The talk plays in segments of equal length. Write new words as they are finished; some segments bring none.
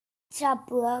What's up,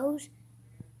 bros?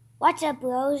 What's up,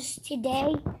 bros?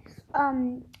 Today,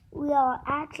 we are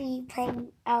actually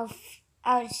playing our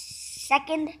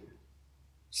second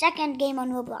game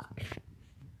on Roblox.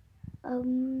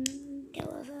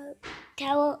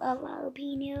 Tower of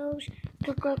Jalapenos.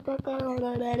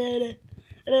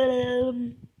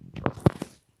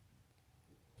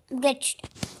 Glitched.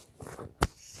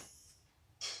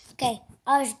 Okay,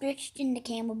 I was glitched in the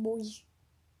camera, boys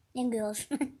and girls.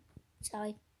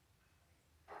 Sorry.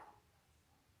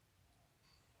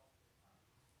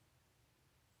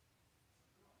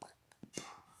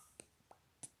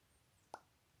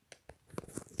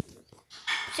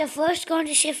 So first, go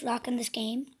into shift lock in this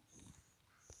game.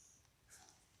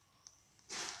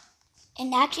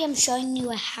 And actually, I'm showing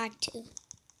you a hack too.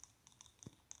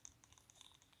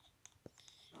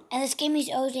 And this game is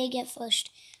always they get first.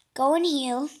 Go in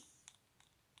here.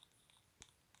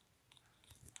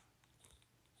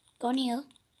 Go in here.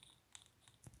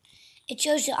 It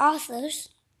shows the authors.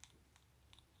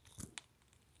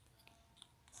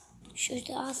 Shows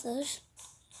the authors.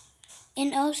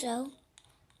 And also,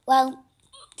 well,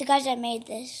 the guys that made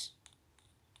this.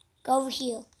 Go over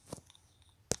here.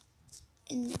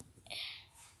 And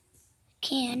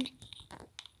can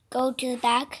go to the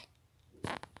back.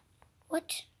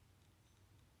 What?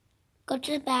 Go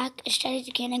to the back as tight as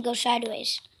you can and go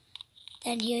sideways.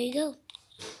 Then here you go.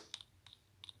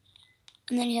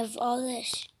 And then you have all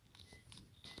this.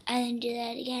 And then do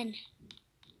that again.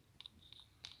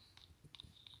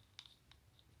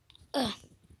 Ugh.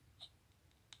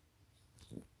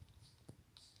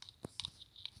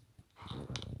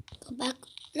 Go back.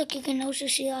 Look, you can also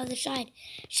see the other side.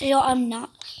 So I'm not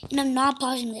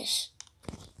pausing this.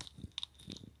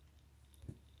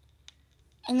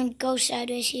 And then go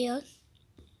sideways here.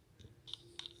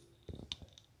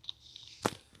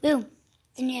 Boom.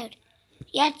 Then you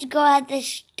have to go at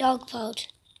this dog part.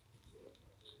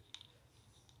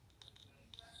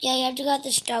 Yeah, you have to go at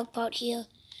this dog part here.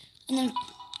 And then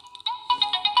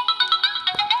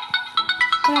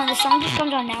come on, the song just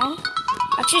comes on now.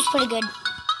 Actually, it's pretty good.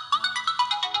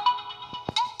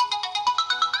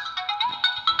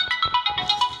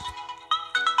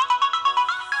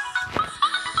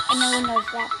 I never knows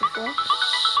that before.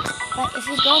 But if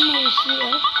you go over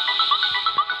here,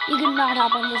 you cannot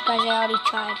hop on this, guys. I already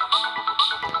tried.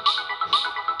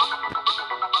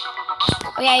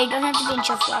 Oh yeah, you don't have to be in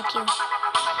shift lock here.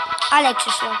 I like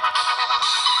shift lock.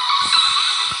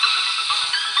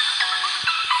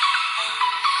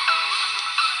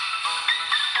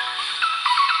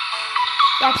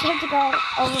 You actually have to go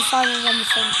over farther than you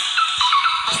think.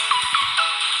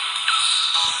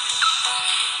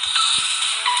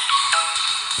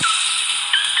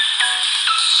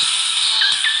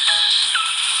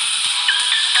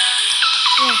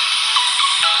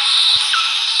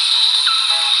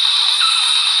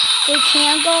 You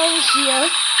can't go over here.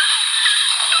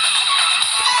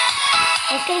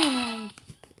 What's going on?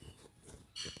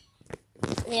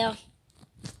 There.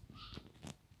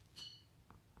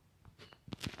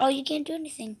 Oh, you can't do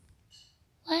anything.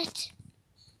 What?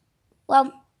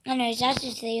 Well, anyways, that's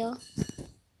just there.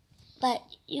 But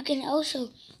you can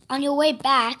also, on your way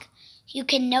back, you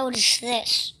can notice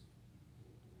this.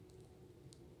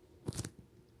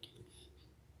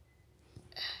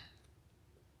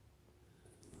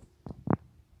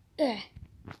 Ugh.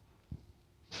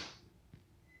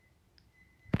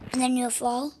 And then you'll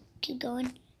fall. Keep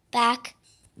going. Back.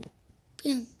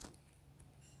 Boom.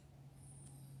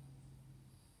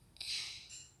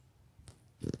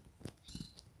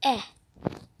 I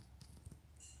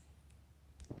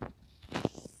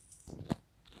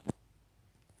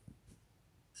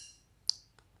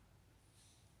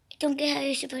don't get how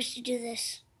you're supposed to do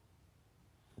this.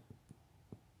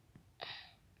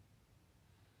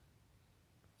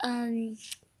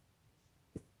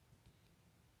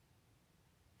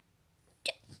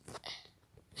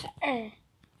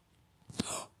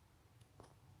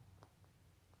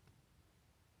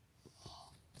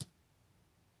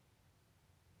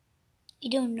 You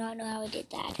do not know how I did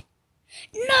that.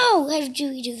 No! How did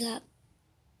you do that?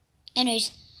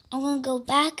 Anyways, I'm going to go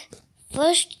back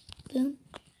first. Boom.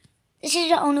 This is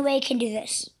the only way I can do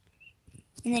this.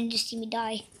 And then just see me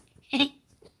die. Make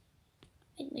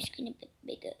my screen a bit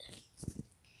bigger.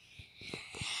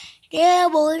 Yeah,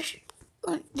 boys.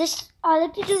 I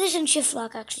like to do this in shift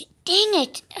lock, actually. Dang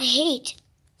it. I hate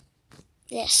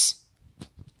this.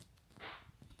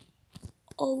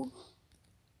 Oh.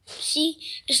 See?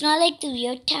 It's not like the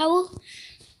weird tower.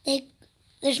 Like,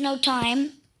 there's no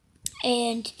time.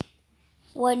 And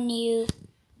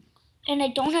I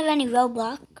don't have any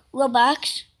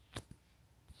Robux.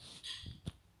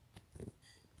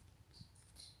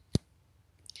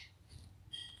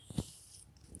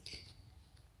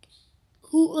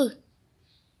 Ooh.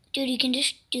 Dude, you can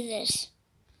just do this.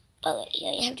 Oh,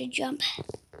 yeah, you have to jump.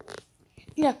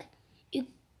 Look,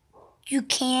 you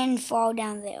can fall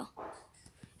down there.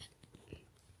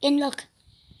 And look,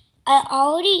 I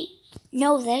already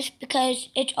know this because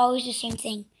it's always the same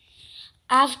thing.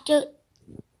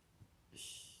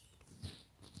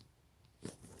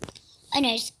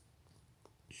 Anyways,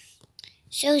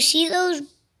 so see those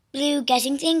blue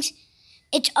guessing things?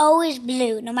 It's always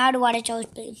blue. No matter what, it's always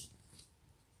blue.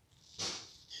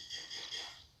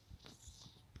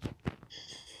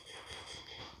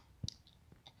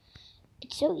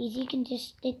 It's so easy. You can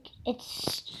just stick.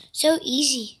 It's so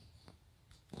easy.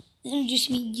 It'll just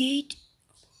mean yeet.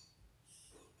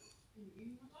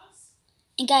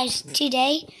 And guys,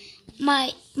 today,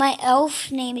 my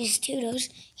elf name is Toodles.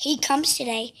 He comes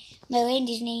today. My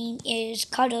lady's name is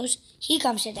Cuddles. He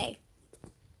comes today.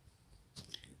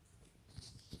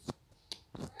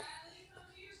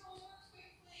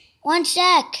 One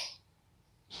sec.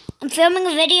 I'm filming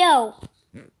a video.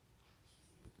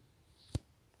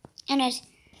 Anyways,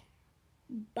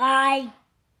 bye.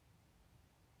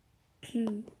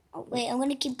 Oh, wait, I'm going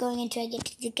to keep going until I get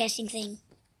to the guessing thing.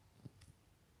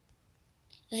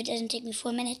 If it doesn't take me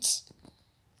 4 minutes.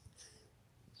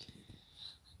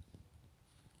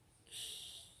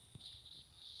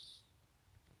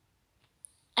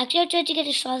 Actually, I'll try to get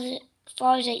as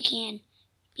far as I can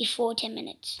before 10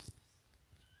 minutes.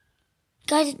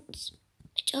 Guys, it's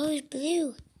always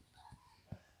blue.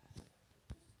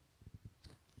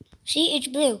 See, it's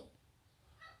blue.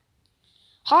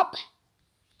 Hop,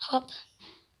 hop.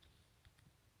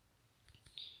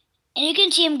 And you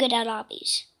can see I'm good at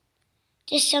obbies.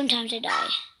 Just sometimes I die.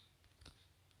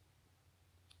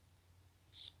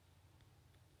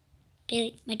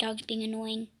 My dog's being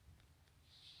annoying.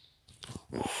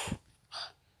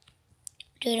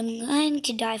 Dude, I'm going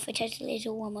to die for touch the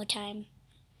laser one more time.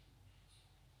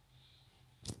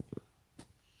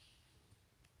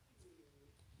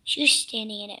 She's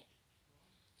standing in it.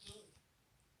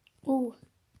 Ooh.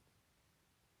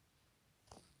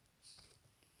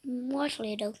 Watch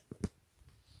later.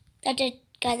 That's a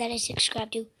guy that I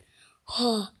subscribed to.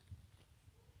 Oh.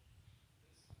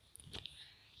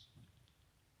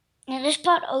 Now this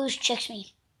part always tricks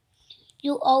me.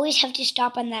 You always have to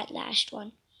stop on that last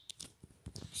one.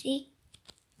 See?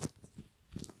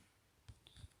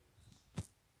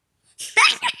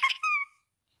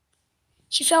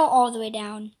 She fell all the way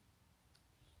down.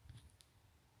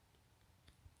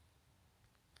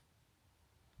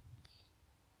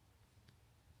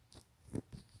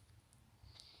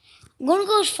 I'm going to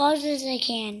go as far as I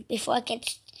can before it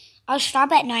gets... I'll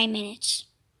stop at 9 minutes.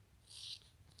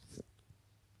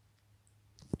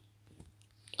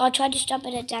 I'll try to stop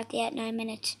it exactly at 9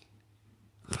 minutes.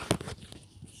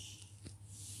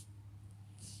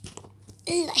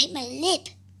 Ooh, I hit my lip.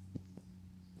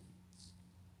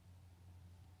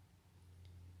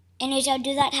 Anyways, I'll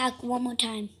do that hack one more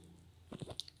time.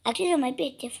 Actually, there might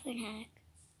be a different hack.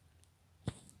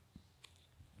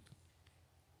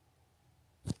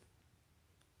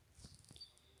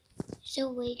 So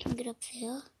a way you can get up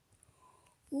there.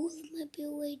 Ooh, there might be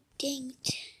a way. Dang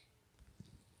it.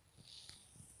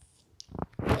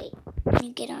 Wait, let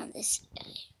me get on this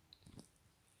guy.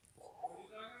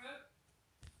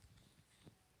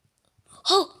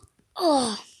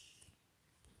 Oh!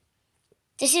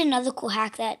 This is another cool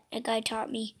hack that a guy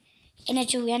taught me. And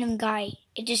it's a random guy.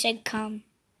 It just said come.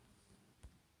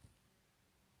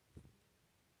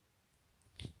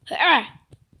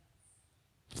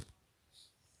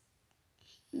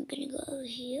 I'm gonna go over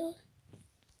here.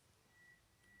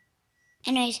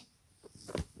 Anyways.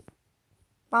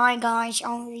 Bye guys,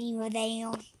 I'll leave you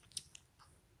there.